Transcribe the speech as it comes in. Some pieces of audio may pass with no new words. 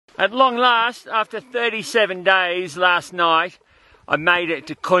At long last, after 37 days last night, I made it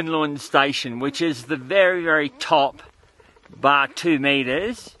to Kunlun station, which is the very, very top, bar 2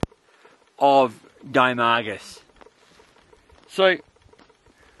 metres, of Dome Argus. So,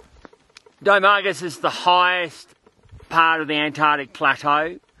 Dome Argus is the highest part of the Antarctic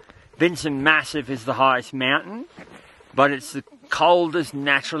plateau. Vincent Massif is the highest mountain, but it's the coldest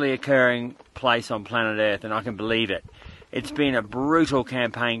naturally occurring place on planet Earth, and I can believe it. It's been a brutal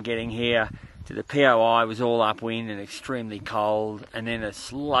campaign getting here to the POI. It was all upwind and extremely cold, and then a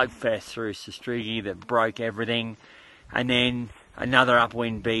slugfest through Sastrugi that broke everything, and then another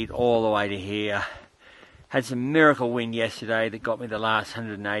upwind beat all the way to here. Had some miracle wind yesterday that got me the last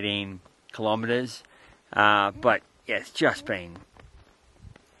 118 kilometres, but yeah, it's just been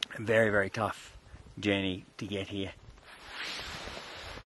a very, very tough journey to get here.